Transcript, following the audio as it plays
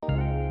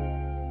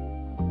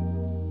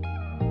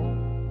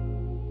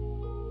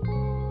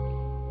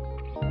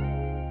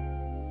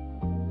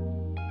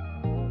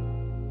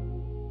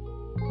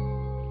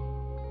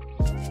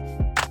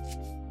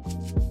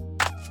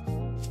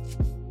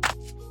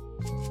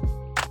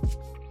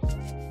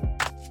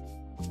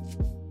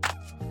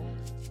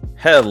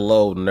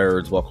Hello,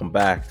 nerds. Welcome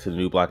back to the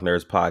New Block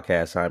Nerds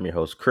podcast. I'm your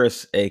host,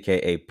 Chris,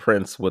 aka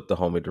Prince, with the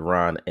homie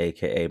Darron,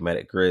 aka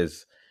Medic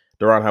Grizz.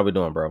 Darron, how we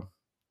doing, bro?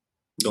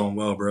 Going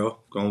well, bro.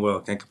 Going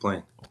well. Can't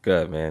complain.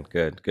 Good, man.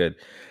 Good.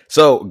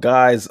 So,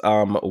 guys,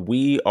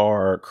 we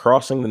are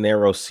crossing the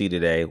narrow sea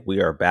today.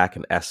 We are back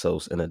in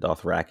Essos in the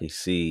Dothraki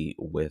Sea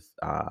with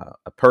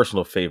a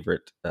personal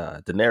favorite,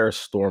 Daenerys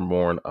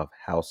Stormborn of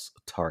House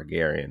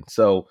Targaryen.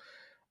 So,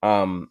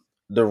 um,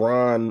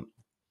 Darron,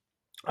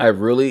 I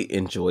really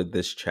enjoyed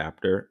this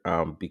chapter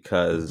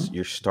because Mhm.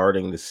 you're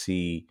starting to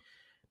see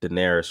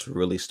Daenerys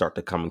really start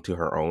to come into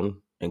her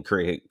own and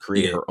create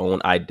Yeah. her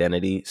own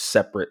identity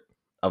separate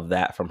of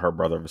that from her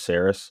brother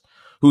Viserys,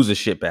 who's a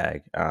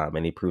shitbag,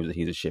 and he proves that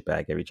he's a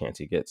shitbag every chance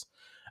he gets.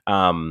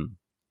 Um,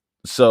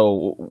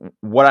 so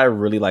what I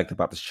really liked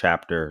about this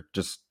chapter,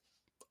 just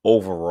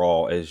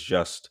overall, is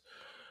just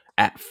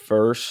at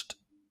first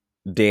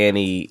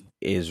Dany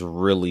is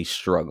really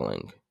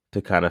struggling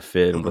to kind of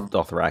fit in Mhm. with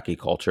Dothraki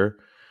culture.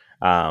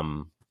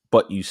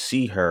 But you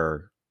see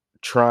her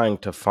trying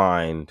to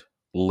find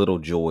little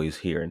joys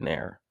here and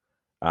there.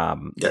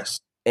 Um, Yes.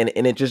 and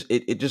it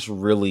just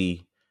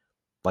really,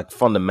 like,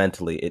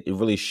 fundamentally, it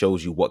really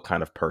shows you what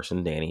kind of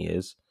person Dany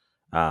is.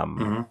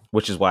 Hmm.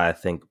 Which is why I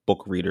think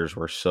book readers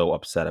were so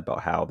upset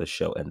about how the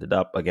show ended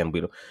up. Again,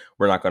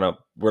 we're not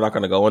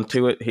gonna go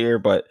into it here,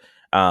 but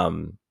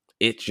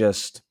it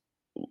just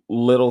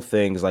little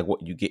things like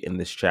what you get in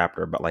this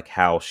chapter about like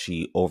how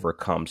she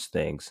overcomes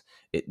things.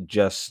 It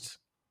just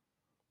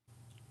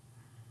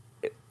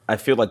I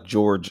feel like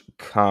George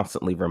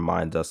constantly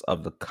reminds us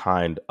of the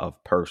kind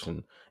of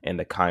person and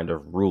the kind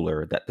of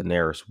ruler that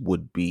Daenerys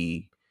would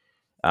be.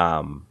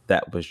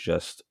 That was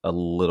just a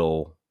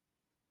little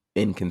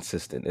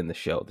inconsistent in the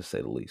show, to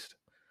say the least.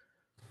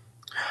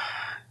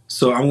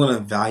 So I'm gonna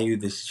value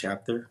this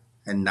chapter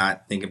and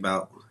not think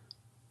about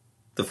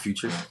the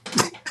future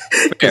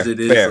because Fair, it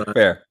is fair,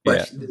 fair. Yeah,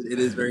 question. It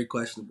is very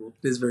questionable.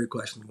 It is very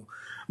questionable.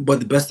 But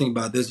the best thing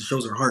about this, it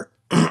shows her heart.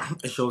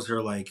 It shows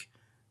her like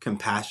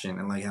compassion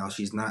and like how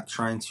she's not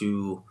trying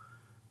to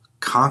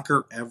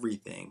conquer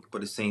everything, but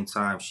at the same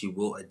time she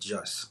will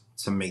adjust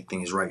to make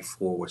things right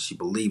for what she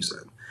believes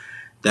in.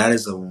 That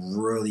is a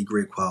really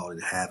great quality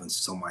to have in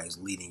somebody who's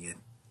leading it.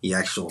 The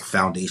actual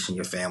foundation,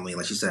 your family.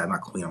 Like she said, I'm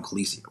not Queen, I'm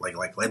Khaleesi.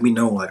 Like, let me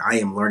know. Like, I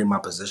am learning my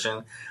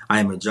position. I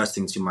am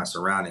adjusting to my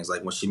surroundings.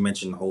 Like when she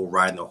mentioned the whole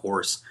riding the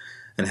horse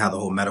and how the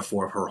whole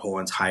metaphor of her whole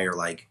entire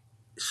like,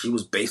 she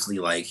was basically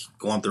like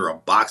going through a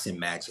boxing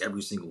match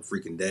every single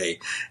freaking day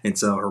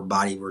until her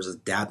body was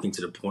adapting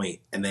to the point,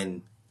 and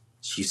then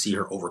you see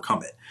her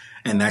overcome it,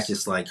 and that's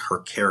just like her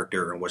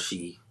character and what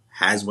she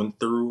has went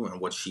through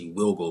and what she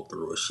will go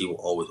through, she will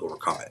always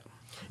overcome it.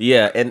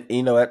 yeah, and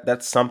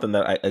that's something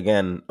that I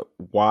again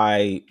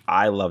why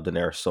I love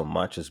Daenerys so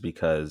much is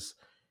because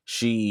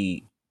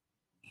she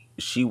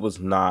she was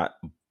not,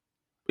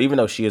 even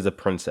though she is a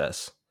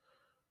princess,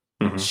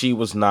 Hmm. she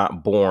was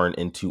not born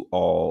into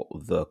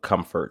all the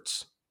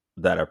comforts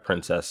that a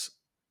princess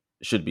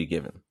should be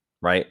given,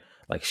 right?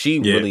 Like she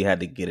Yeah. really had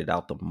to get it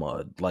out the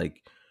mud.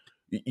 Like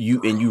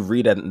you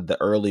read that in the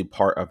early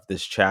part of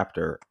this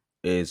chapter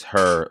is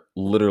her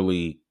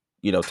literally,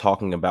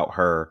 talking about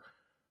her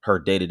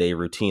day-to-day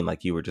routine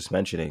like you were just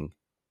mentioning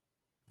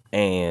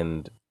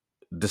and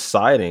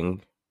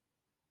deciding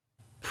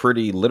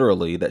pretty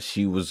literally that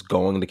she was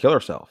going to kill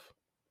herself.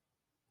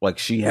 Like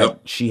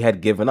Yep. she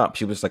had given up.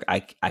 She was like I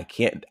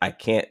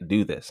can't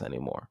do this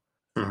anymore.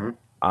 Hmm.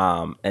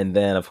 And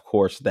then of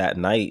course that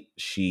night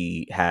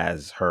she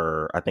has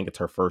her, I think it's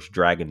her first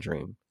dragon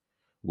dream,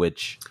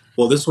 which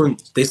Well, this one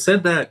they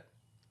said that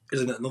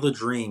is another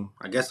dream.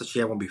 I guess that she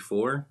had one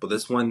before, but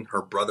this one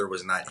her brother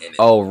was not in it.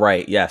 oh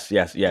right, yes,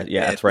 Yeah, that's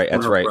this right, one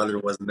that's her right, brother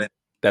wasn't in.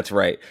 that's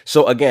right.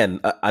 So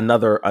again,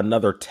 another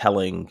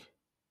telling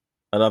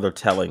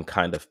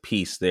kind of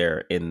piece there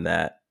in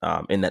that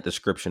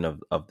description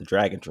of the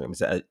dragon dream is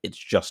that it's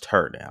just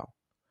her now.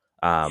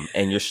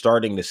 And you're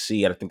starting to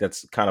see, and I think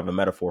that's kind of a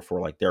metaphor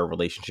for like their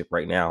relationship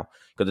right now,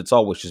 because it's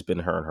always just been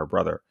her and her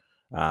brother,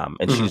 and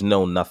Hmm. she's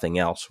known nothing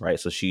else, right?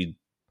 So she,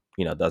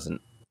 doesn't.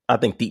 I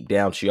think deep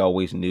down she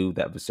always knew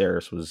that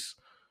Viserys was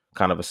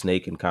kind of a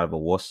snake and kind of a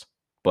wuss,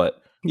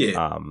 but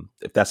Yeah.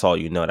 if that's all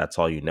you know, that's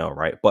all you know,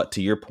 right? But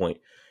to your point,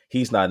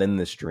 he's not in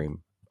this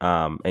dream,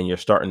 and you're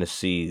starting to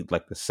see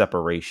like the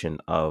separation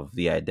of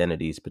the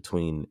identities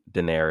between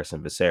Daenerys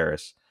and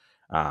Viserys,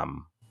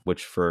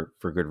 which for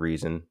good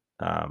reason,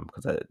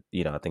 because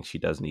I think she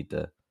does need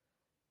to.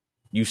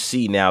 You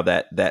see now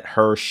that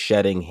her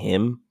shedding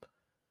him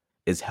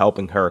is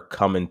helping her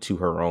come into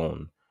her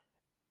own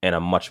in a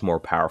much more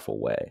powerful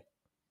way.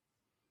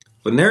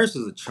 But Daenerys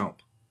is a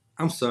chump.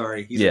 I'm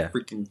sorry, he's a Yeah,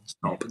 freaking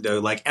chump, though.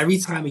 Like every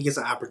time he gets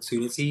an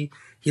opportunity,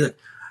 he like,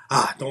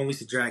 don't release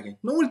the dragon.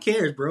 No one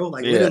cares, bro.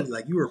 Like yeah, literally,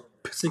 like you were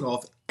pissing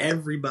off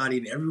everybody,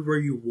 and everywhere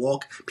you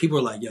walk, people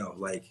are like, yo,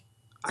 like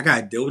I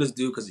gotta deal with this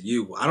dude because of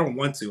you. I don't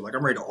want to. Like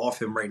I'm ready to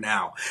off him right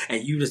now,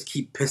 and you just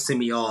keep pissing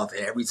me off.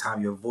 And every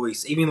time your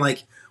voice, even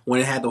like when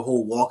it had the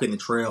whole walk in the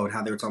trail and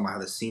how they were talking about how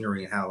the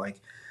scenery and how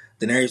like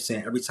Daenerys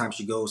saying every time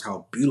she goes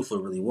how beautiful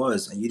it really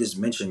was, and you just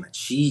mentioned that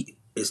she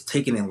is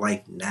taken in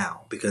life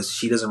now because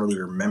she doesn't really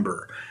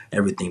remember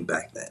everything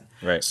back then.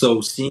 Right. So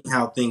seeing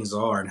how things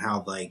are and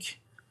how like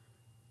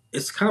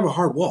it's kind of a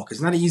hard walk.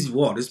 It's not an easy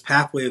walk. This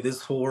pathway of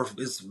this horror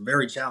is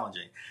very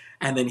challenging.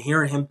 And then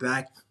hearing him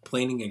back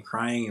complaining and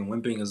crying and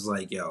whimpering is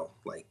like, yo,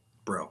 like,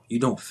 bro, you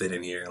don't fit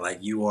in here. Like,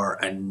 you are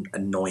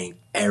annoying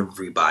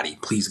everybody.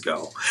 Please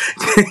go.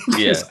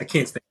 Yeah. I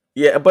can't stand.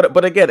 Yeah,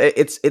 but again,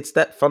 it's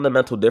that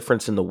fundamental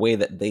difference in the way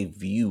that they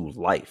view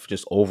life,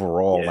 just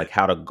overall, Yeah, like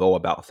how to go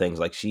about things.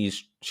 Like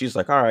she's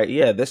like, all right,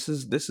 yeah, this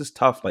is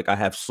tough. Like I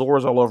have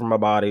sores all over my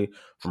body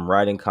from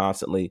riding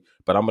constantly,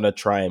 but I'm gonna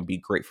try and be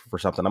grateful for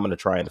something. I'm gonna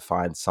try and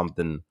find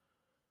something,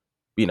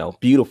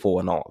 beautiful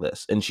in all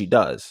this, and she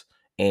does.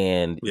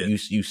 And yeah.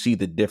 you see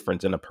the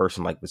difference in a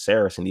person like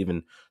Viserys and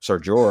even Ser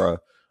Jorah.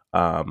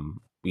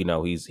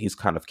 He's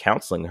kind of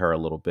counseling her a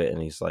little bit,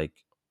 and he's like,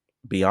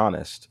 be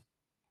honest,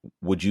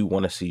 would you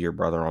want to see your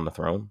brother on the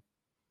throne?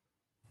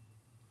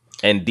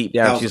 And deep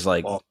That down, was she's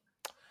like, all.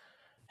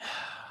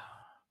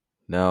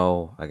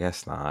 no, I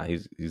guess not.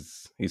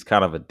 He's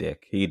kind of a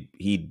dick.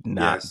 He'd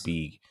not Yes,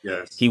 be.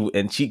 yes.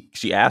 And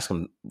she asked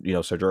him,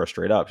 Ser Jorah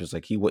straight up. She's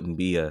like, he wouldn't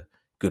be a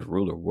good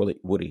ruler,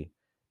 would he?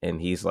 And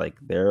he's like,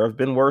 there have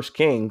been worse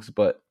kings,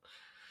 but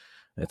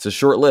it's a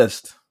short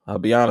list. I'll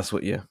be honest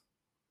with you.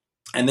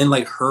 And then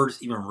like her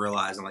just even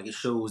realizing, like it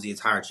shows the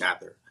entire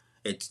chapter.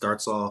 It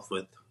starts off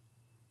with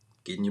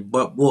getting your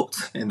butt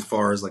whooped, and as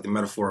far as like the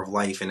metaphor of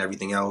life and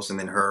everything else, and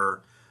then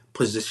her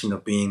position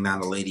of being now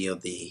the lady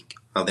of the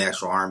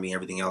actual army,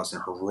 everything else,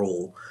 and her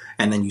role.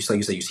 And then like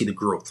you said, you see the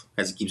growth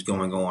as it keeps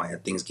going on,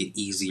 and things get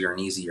easier and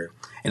easier.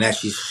 And as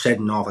she's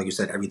shedding off, like you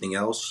said, everything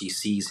else, she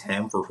sees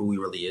him for who he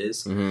really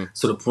is. Hmm.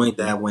 So the point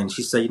that when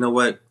she said, you know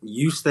what,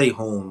 you stay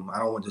home, I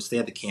don't want to stay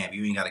at the camp,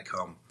 you ain't got to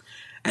come.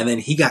 And then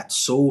he got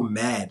so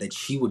mad that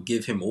she would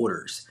give him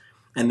orders.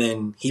 And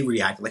then he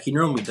reacted like he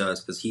normally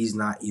does because he's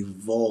not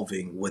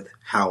evolving with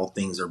how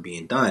things are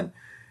being done.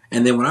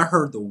 And then when I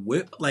heard the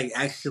whip, like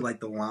actually like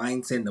the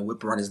line saying the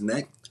whip around his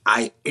neck,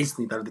 I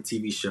instantly thought of the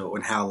TV show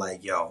and how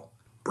like, yo,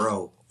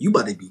 bro, you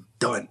about to be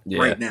done Yeah.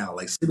 right now.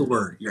 Like say the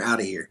word, you're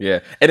out of here. Yeah,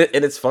 and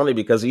it's funny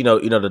because the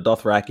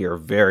Dothraki are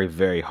very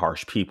very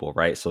harsh people,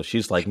 right? So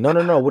she's like, no,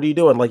 no, no, what are you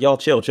doing? Like y'all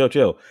chill, chill,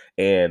 chill.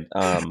 And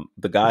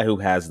the guy who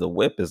has the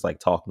whip is like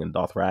talking in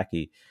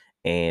Dothraki,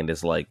 and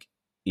is like,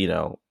 you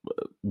know,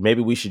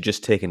 maybe we should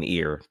just take an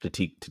ear to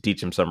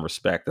teach him some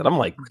respect. And I'm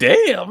like,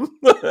 damn.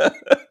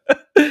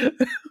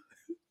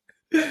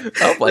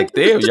 I'm like,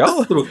 damn, y'all.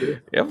 Just a little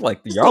bit. I'm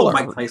like, Just a little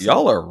Mike Tyson.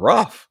 y'all are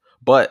rough.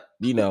 But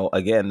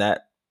again,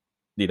 that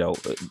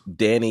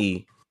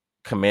Dany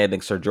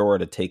commanding Ser Jorah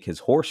to take his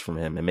horse from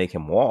him and make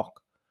him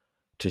walk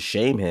to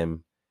shame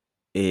him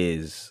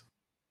is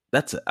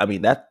that's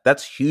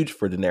huge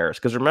for Daenerys,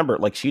 because remember,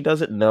 like, she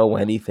doesn't know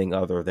anything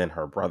other than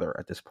her brother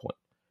at this point,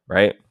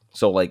 right?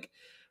 So like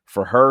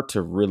for her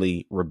to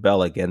really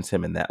rebel against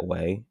him in that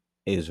way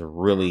is Mhm.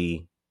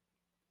 really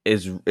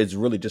is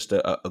really just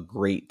a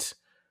great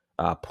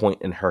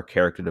point in her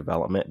character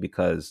development,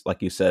 because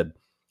like you said,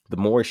 the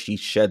more she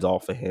sheds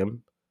off of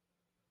him,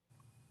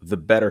 the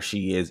better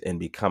she is in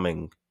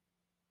becoming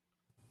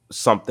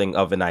something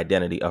of an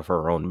identity of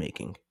her own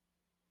making.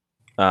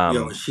 Yo, and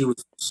Um, she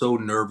was so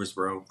nervous,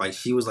 bro. Like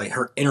she was like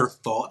her inner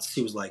thoughts.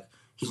 She was like,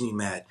 "He's gonna be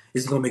mad.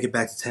 Is he gonna make it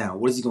back to town?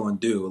 What is he gonna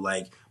do?"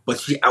 Like, but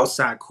she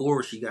outside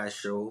core, she got to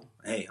show,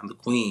 "Hey, I'm the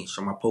queen."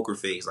 Show my poker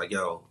face, like,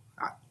 "Yo,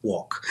 I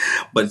walk."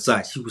 But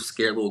inside, she was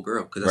scared little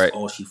girl because that's right.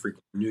 all she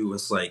freaking knew.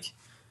 It's like,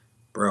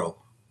 bro,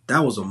 that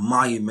was a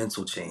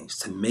monumental change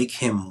to make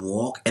him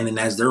walk, and then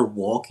as they're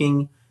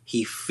walking,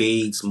 he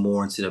fades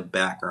more into the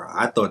background.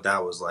 I thought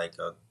that was like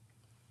a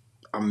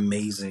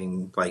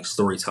amazing like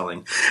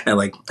storytelling and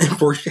like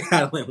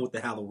foreshadowing what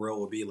the hell the world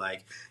will be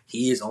like.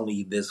 He is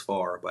only this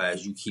far, but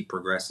as you keep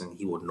progressing,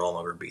 he will no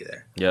longer be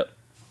there. Yep.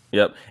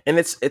 Yep. And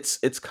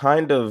it's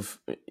kind of,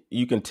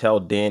 you can tell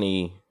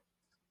Dany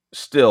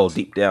still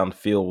deep down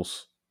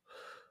feels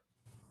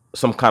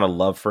some kind of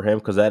love for him,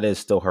 because that is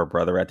still her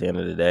brother at the end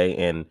of the day.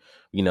 And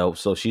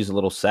so she's a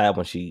little sad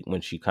when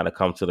she kind of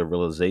comes to the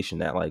realization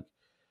that, like,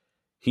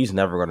 he's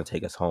never going to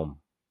take us home.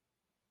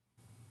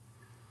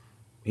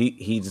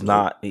 He's Nope.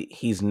 not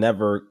he's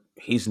never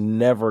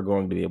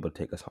going to be able to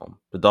take us home.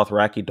 The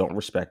Dothraki don't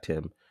respect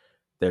him.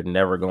 They're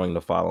never going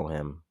to follow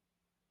him.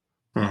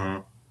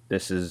 Mm-hmm.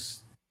 This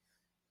is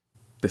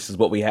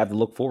what we have to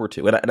look forward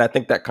to. And I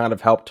think that kind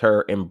of helped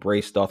her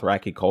embrace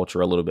Dothraki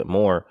culture a little bit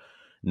more,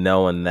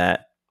 knowing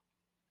that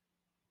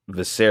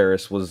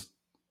Viserys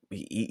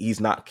he's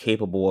not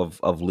capable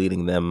of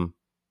leading them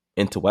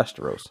into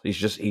Westeros. He's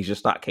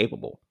just not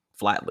capable,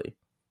 flatly.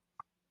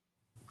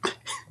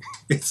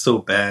 It's so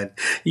bad.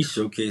 He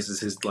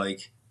showcases his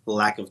like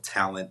lack of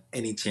talent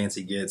any chance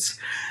he gets.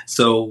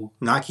 So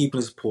not keeping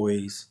his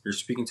poise, you're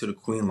speaking to the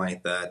queen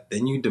like that,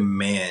 then you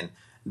demand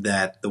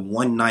that the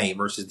one night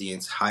versus the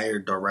entire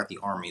Dothraki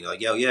army,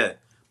 like, yo, yeah,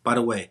 By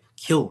the way,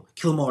 kill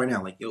him all right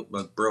now. Like, yo,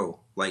 but bro,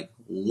 like,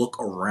 look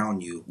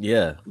around you.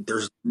 Yeah.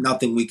 There's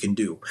nothing we can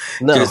do.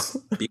 No. Just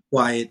be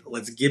quiet.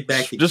 Let's get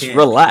back to Just camp.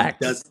 And he relax.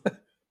 does.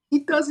 He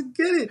doesn't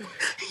get it.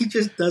 He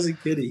just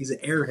doesn't get it. He's an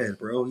airhead,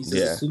 bro. He's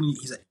just Yeah. assuming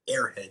he's an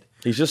airhead.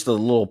 He's just a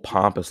little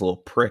pompous little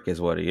prick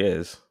is what he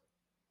is.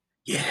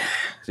 Yeah,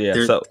 Yeah,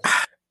 there. so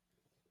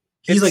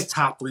He's like it's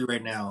top three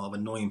right now of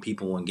annoying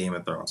people in Game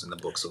of Thrones in the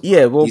book so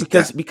yeah, far. well He's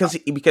because definitely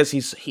because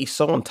because he's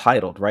so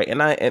entitled, right?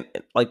 And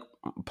like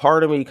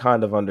part of me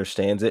kind of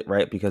understands it,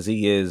 right? Because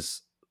he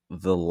is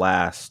the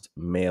last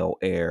male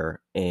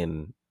heir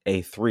in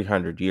a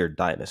 300-year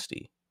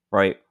dynasty,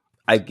 right?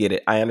 I get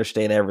it. I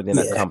understand everything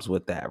that yeah. comes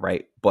with that,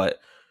 right? But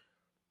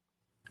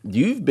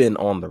you've been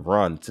on the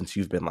run since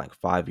you've been like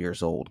 5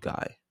 years old,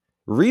 guy.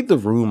 Read the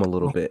room a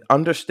little bit.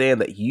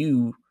 Understand that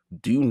you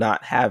do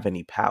not have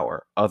any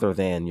power other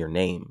than your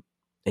name.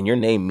 And your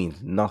name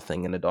means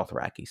nothing in the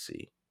Dothraki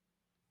Sea.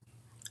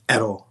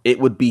 At all. It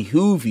would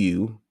behoove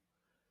you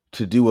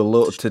to do a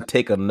little to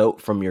take a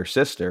note from your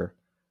sister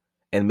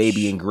and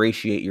maybe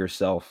ingratiate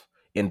yourself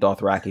in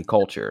Dothraki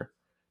culture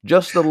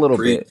just a little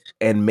Preach, bit,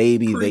 and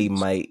maybe they preach.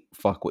 might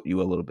fuck with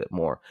you a little bit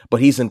more. But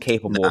he's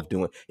incapable Nah, of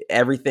doing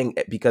everything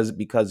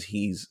because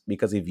he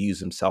views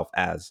himself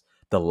as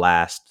the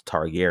last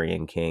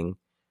Targaryen king.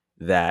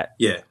 That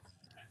yeah.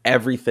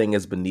 everything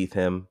is beneath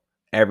him.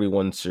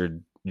 Everyone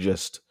should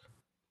just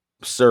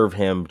serve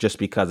him just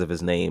because of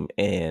his name,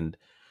 and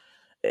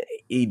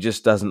he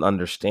just doesn't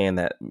understand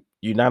that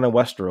you're not in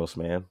Westeros,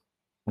 man.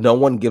 No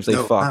one gives a No,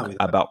 not fuck really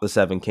that about the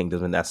Seven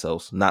Kingdoms in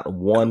Essos. Not at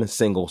one all.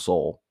 single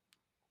soul.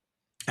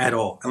 At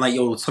all. And like,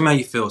 yo, somehow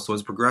you feel so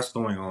it's progressed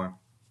going on.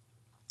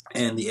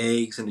 And the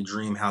eggs in the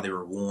dream, how they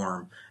were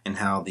warm, and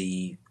how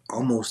the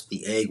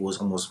egg was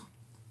almost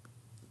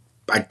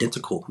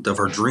identical of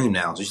her dream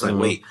now. So she's like, Hmm.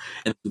 wait.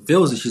 And she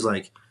feels it, she's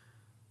like,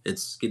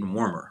 it's getting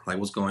warmer. Like,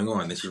 what's going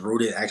on? And then she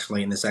wrote it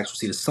actually in this actual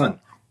see the sun.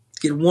 It's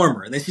getting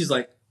warmer. And then she's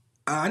like,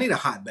 I need a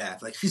hot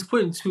bath. Like, she's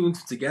putting two and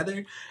two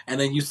together. And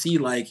then you see,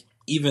 like,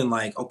 even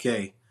like,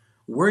 okay,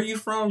 where are you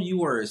from? You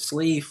were a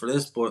slave for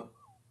this, but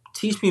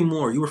teach me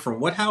more. You were from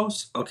what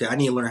house? Okay, I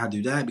need to learn how to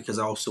do that because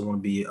I also want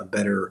to be a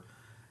better.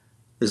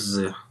 This is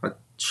a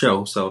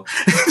show, so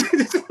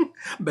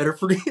better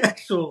for the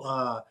actual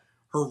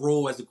her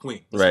role as a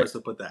queen. Right. Let's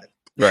put that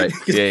Right.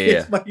 because Yeah.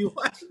 kids Yeah. might be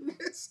watching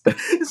this.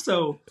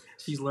 So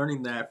she's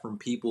learning that from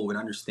people and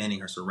understanding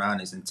her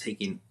surroundings and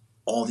taking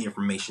all the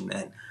information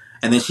in.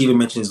 And then she even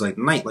mentions like,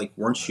 Knight, like,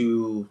 weren't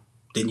you?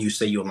 Didn't you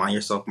say you align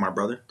yourself with my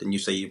brother? Didn't you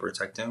say you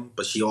protect him?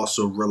 But she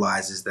also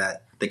realizes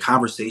that the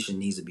conversation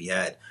needs to be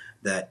had.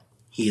 That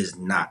he is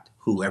not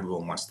who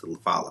everyone wants to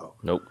follow.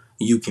 Nope.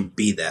 You can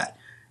be that,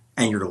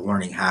 and you're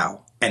learning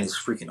how, and it's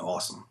freaking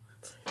awesome.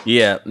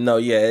 Yeah. No.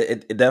 Yeah.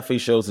 It definitely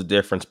shows the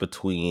difference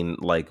between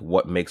like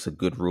what makes a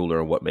good ruler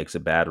and what makes a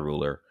bad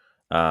ruler.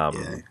 Yeah.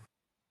 Um,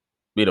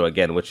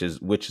 again, which is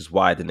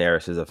why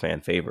Daenerys is a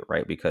fan favorite,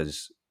 right?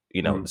 Because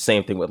the Mm-hmm.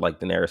 same thing with like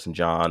Daenerys and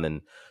Jon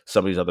and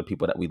some of these other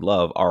people that we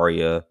love,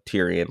 Arya,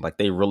 Tyrion, like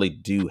they really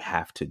do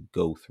have to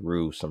go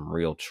through some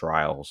real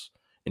trials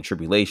and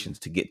tribulations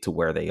to get to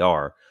where they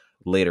are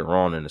later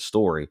on in the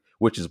story,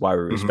 which is why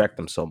we Mm-hmm. respect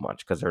them so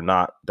much because they're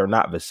not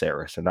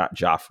Viserys, they're not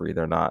Joffrey,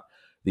 they're not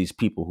these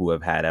people who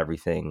have had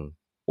everything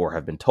or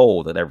have been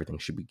told that everything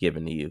should be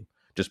given to you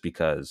just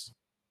because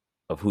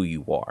of who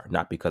you are,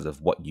 not because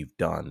of what you've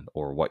done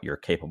or what you're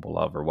capable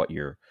of or what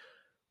your,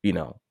 you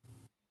know,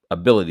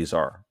 abilities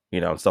are,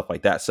 and stuff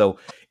like that. So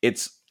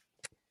it's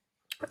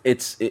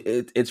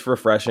it's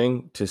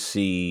refreshing to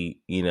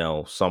see,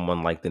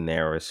 someone like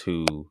Daenerys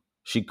who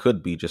she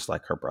could be just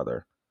like her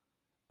brother.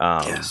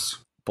 Um, Yes.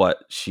 but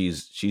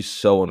she's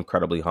so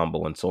incredibly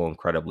humble and so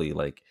incredibly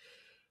like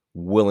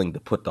willing to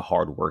put the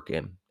hard work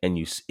in, and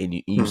you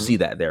Mm-hmm. see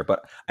that there.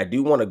 But I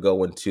do want to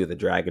go into the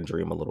Dragon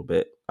Dream a little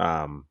bit. Let's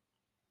go.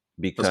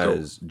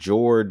 Because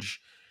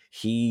George,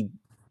 he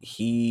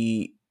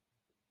he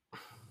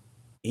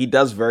he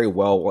does very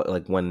well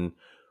like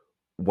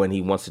when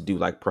he wants to do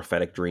like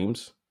prophetic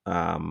dreams.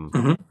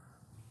 Mm-hmm.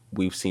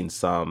 We've seen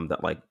some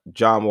that like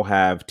John will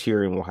have,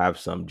 Tyrion will have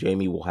some,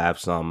 Jamie will have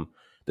some,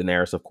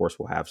 Daenerys of course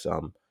will have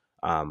some.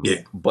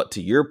 Yeah. But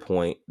to your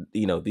point,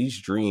 these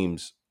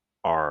dreams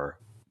are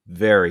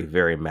very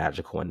very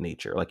magical in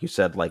nature. Like you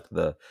said, like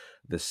the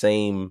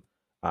same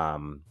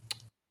um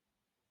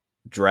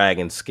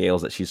dragon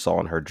scales that she saw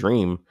in her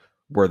dream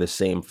were the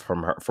same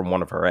from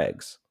one of her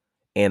eggs.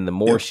 And the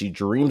more Yep. she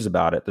dreams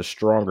about it, the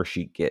stronger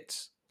she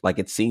gets. Like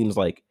it seems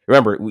like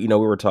remember, we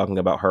were talking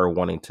about her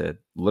wanting to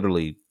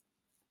literally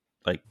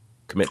like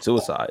commit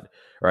suicide,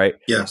 right?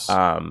 Yes.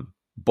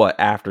 But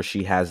after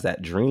she has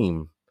that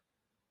dream,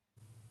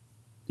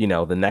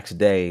 the next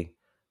day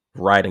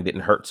riding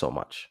didn't hurt so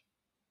much,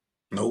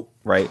 Nope.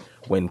 right?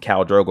 When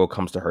Khal Drogo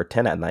comes to her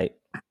tent at night,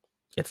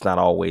 it's not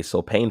always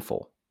so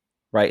painful,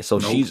 right? So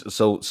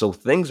Nope. so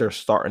things are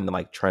starting to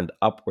like trend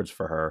upwards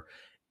for her,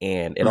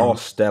 and it all Mm-hmm.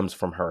 stems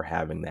from her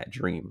having that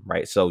dream,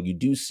 right? So you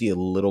do see a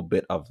little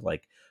bit of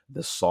like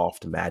the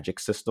soft magic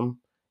system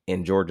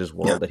in George's Yeah.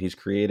 world that he's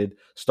created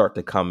start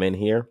to come in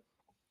here.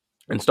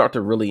 and start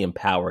to really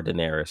empower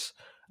Daenerys.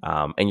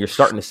 And you're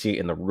starting to see it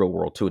in the real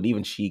world too. And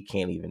even she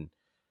can't even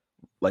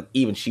like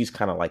even she's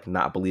kind of like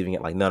not believing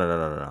it. Like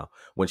no.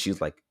 When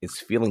she's like is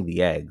feeling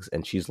the eggs,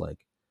 and she's like,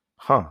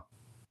 huh,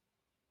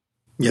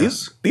 these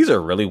Yes, these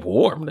are really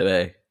warm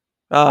today.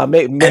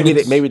 and Maybe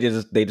it's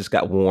they just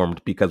got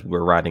warmed because we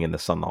were riding in the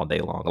sun all day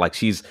long. Like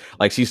she's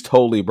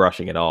totally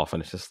brushing it off,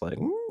 and it's just like,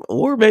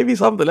 or maybe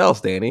something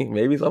else, Danny.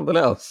 Maybe something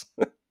else.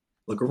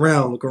 look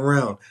around, look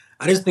around.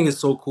 I just think it's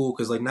so cool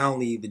because like not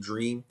only the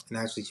dream, and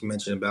actually she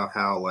mentioned about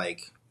how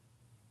like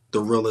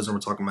the realism we're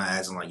talking about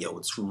as in like, yo,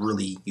 it's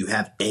really you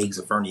have eggs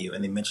in front of you,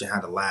 and they mentioned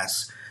how the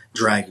last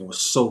dragon was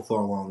so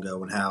far long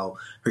ago, and how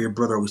her your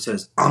brother always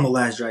says, "I'm the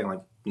last dragon."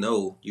 Like,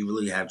 no, you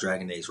really have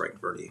dragon eggs right in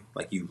front of you.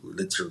 Like, you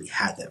literally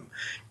had them.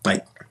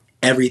 Like,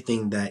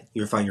 everything that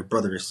you find your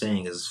brother is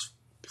saying is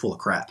full of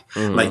crap.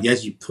 Hmm. Like,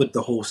 as you put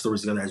the whole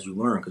stories together, as you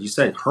learn, because you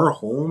said her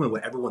home and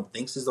what everyone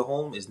thinks is the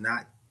home is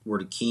not where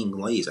the king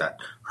lays at.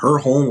 Her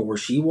home, or where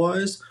she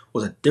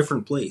was a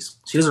different place.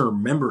 She doesn't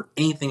remember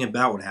anything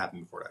about what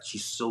happened before that.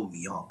 She's so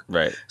young.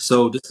 Right.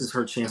 So this is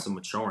her chance of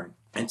maturing.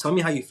 And tell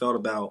me how you felt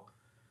about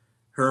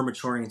her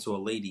maturing into a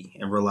lady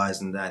and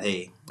realizing that,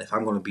 hey, if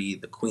I'm going to be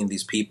the queen of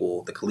these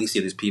people, the Khaleesi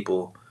of these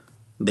people,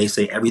 they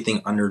say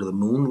everything under the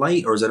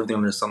moonlight, or is everything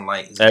under the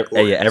sunlight is Yeah,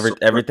 important. So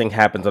everything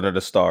happens under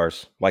the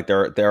stars. Like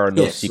there are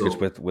no yeah, secrets so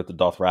with the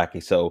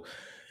Dothraki. So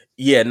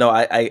yeah, no,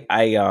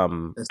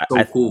 that's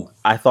so cool.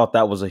 I thought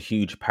that was a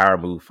huge power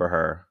move for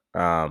her.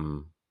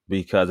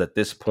 Because at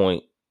this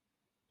point,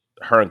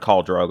 her and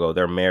Khal Drogo,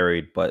 they're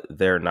married, but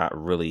they're not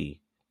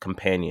really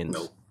companions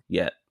No,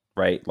 yet,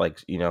 right? Like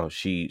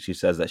she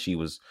says that she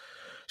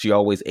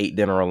always ate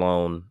dinner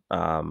alone,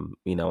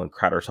 and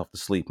cried herself to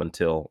sleep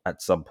until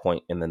at some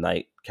point in the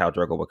night, Khal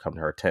Drogo would come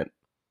to her tent,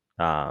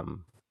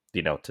 um,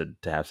 to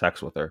have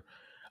sex with her.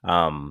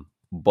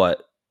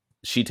 But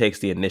she takes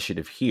the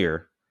initiative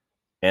here,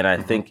 and I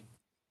hmm think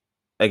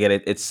again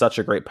it's such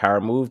a great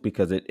power move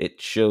because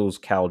it shows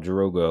Khal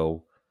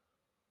Drogo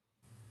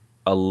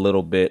a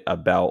little bit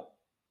about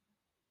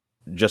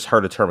just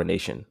her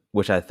determination,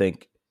 which I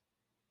think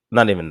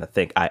not even to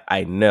think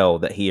I know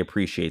that he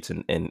appreciates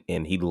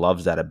and he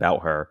loves that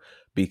about her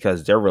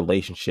because their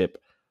relationship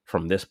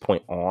from this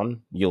point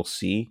on, you'll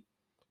see,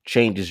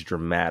 changes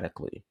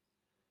dramatically.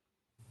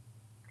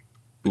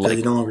 because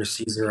he Like no longer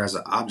sees her as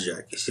an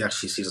object. He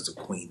actually sees her as a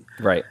queen,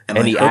 right. and And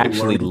like he her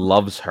actually learning.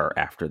 loves her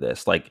after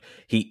this.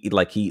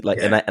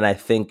 Yeah, And I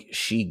think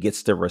she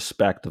gets the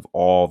respect of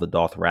all the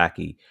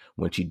Dothraki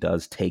when she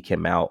does take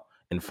him out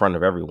in front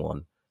of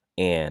everyone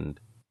and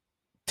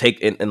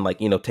and like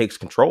takes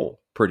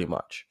control pretty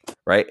much,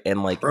 right?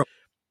 bro.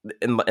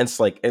 And it's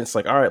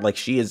like all right, like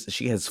she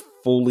has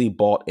fully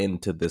bought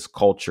into this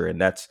culture,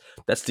 and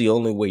that's the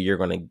only way you're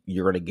gonna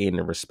gain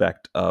the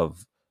respect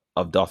of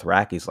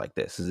Dothrakis like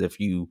this is if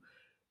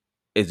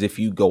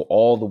you go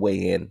all the way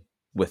in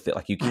with it.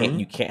 Like hmm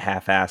you can't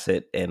half-ass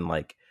it and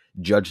like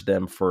judge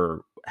them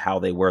for how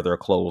they wear their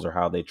clothes or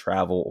how they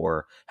travel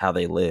or how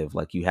they live.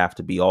 Like you have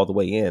to be all the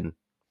way in.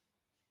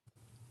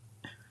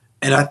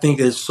 And I think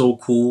it's so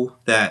cool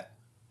that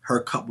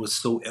her cup was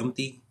so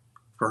empty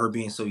for her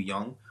being so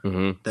young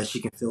Hmm. that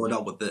she can fill it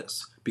up with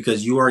this.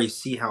 Because you already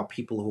see how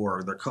people who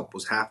are their cup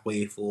was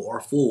halfway full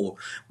or full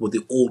with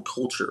the old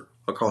culture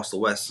across the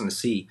West and the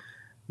sea,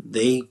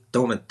 they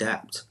don't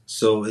adapt.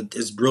 So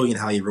it's brilliant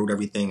how he wrote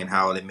everything and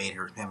how they made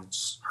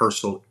her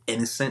so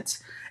innocent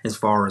as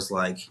far as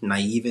like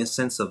naive in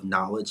sense of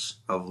knowledge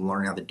of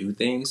learning how to do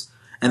things,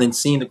 and then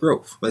seeing the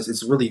growth.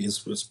 It's really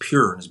it's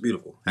pure and it's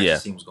beautiful as you Yeah.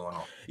 see what's going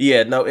on.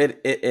 Yeah, no,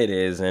 it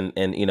is, and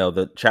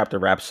the chapter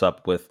wraps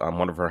up with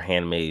one of her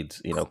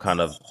handmaids,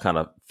 kind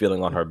of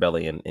feeling on her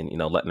belly and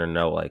letting her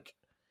know like,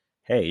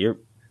 hey,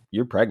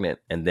 you're pregnant,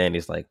 and then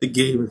he's like, The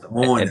game is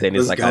on.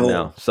 I Let's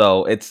know. go.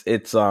 So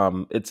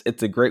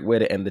it's a great way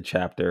to end the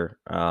chapter.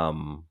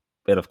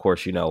 And of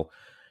course,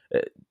 uh,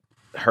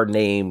 her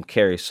name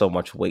carries so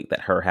much weight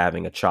that her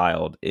having a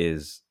child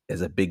is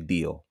a big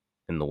deal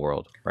in the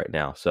world right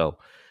now. So,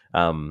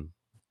 um,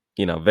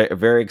 very,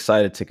 very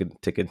excited to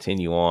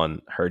continue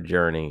on her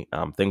journey.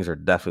 Things are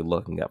definitely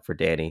looking up for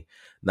Dany.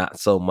 Not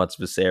so much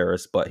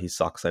Viserys, but he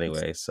sucks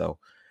anyway. So,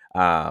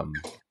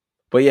 um,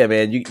 but yeah,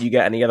 man, you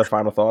got any other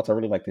final thoughts? I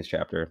really like this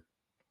chapter.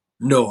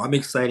 No, I'm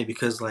excited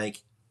because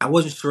like I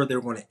wasn't sure they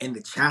were going to end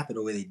the chapter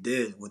the way they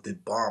did with the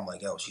bomb.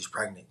 Like, oh, she's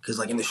pregnant. Because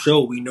like in the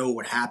show, we know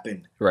what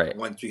happened Right.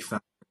 once we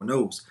found everyone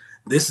knows.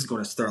 This is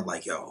going to start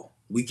like, yo,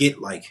 we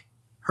get like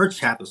her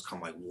chapters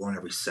come like one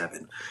every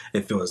seven.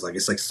 It feels like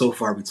it's like so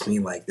far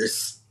between. Like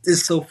there's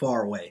it's so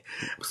far away.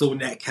 So when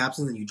that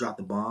capsule and you drop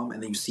the bomb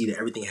and then you see that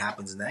everything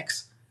happens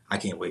next, I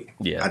can't wait.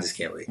 Yeah. I just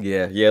can't wait.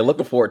 Yeah.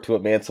 Looking forward to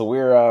it, man. So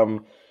we're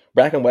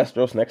back in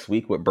Westeros next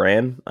week with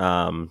Bran.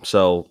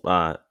 So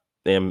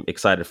I'm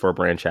excited for a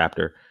Bran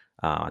chapter.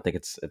 I think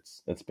it's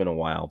been a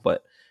while,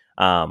 but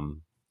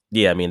um,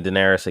 yeah. I mean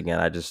Daenerys again.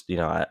 I just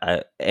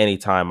I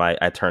anytime I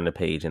turn the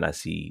page and I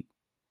see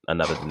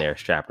another Daenerys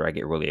chapter, I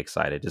get really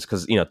excited just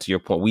because, to your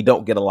point, we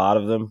don't get a lot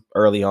of them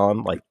early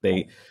on. Like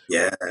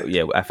Yeah.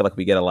 yeah, I feel like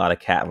we get a lot of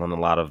Catelyn, a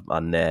lot of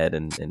Ned,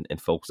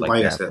 and folks like Why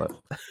you that. say But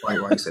why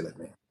you say that,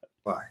 man?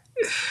 Why?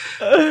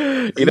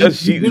 You do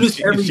she, this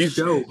every she's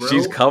show,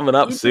 she's bro. coming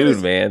up You do soon,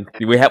 this man.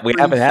 We every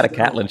haven't had a show.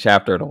 Catelyn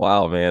chapter in a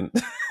while, man.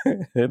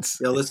 It's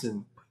Yo,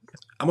 listen,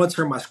 I'm gonna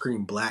turn my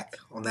screen black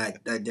on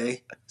that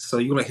day, so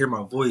you're gonna hear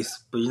my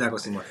voice, but you're not gonna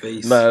see my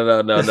face.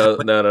 That's how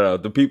much, no.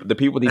 The people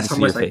need to that's how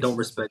see your much I don't face.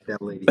 respect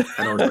that lady.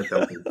 I don't respect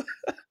that lady.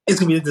 It's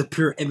gonna be the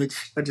pure image,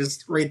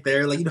 just right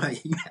there. Like, how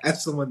you have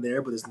someone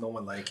there, but there's no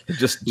one. Like,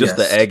 Just the yes,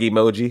 egg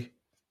emoji.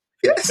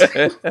 yes.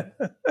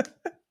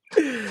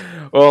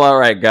 Well, all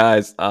right,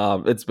 guys.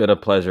 It's been a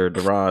pleasure,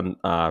 Darron.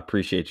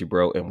 Appreciate you,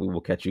 bro, and we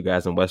will catch you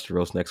guys in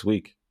Westeros next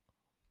week.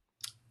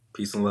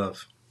 Peace and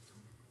love.